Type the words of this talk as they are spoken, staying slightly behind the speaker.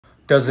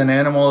Does an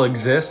animal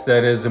exist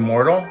that is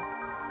immortal?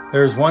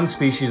 There is one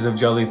species of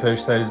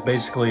jellyfish that is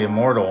basically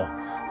immortal,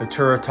 the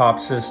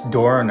Turritopsis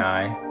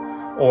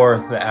dohrnii, or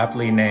the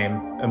aptly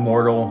named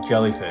immortal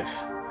jellyfish.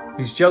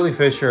 These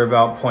jellyfish are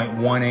about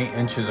 0.18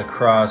 inches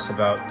across,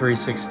 about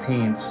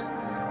 3/16,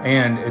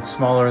 and it's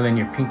smaller than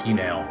your pinky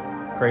nail.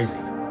 Crazy.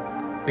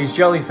 These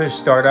jellyfish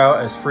start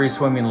out as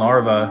free-swimming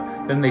larvae,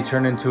 then they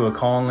turn into a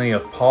colony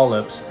of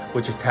polyps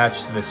which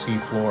attach to the sea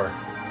floor.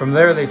 From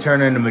there they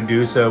turn into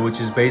Medusa, which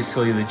is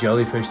basically the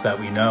jellyfish that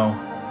we know.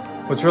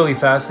 What's really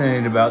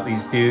fascinating about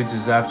these dudes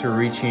is after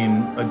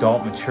reaching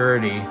adult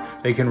maturity,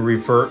 they can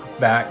revert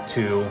back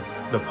to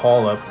the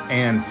polyp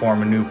and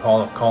form a new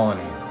polyp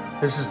colony.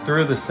 This is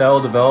through the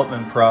cell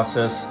development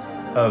process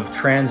of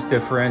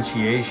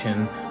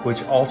transdifferentiation,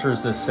 which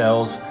alters the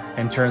cells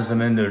and turns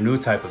them into a new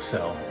type of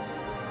cell.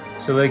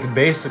 So they can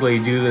basically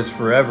do this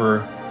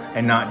forever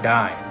and not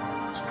die.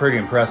 It's pretty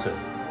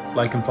impressive.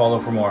 Like and follow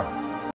for more.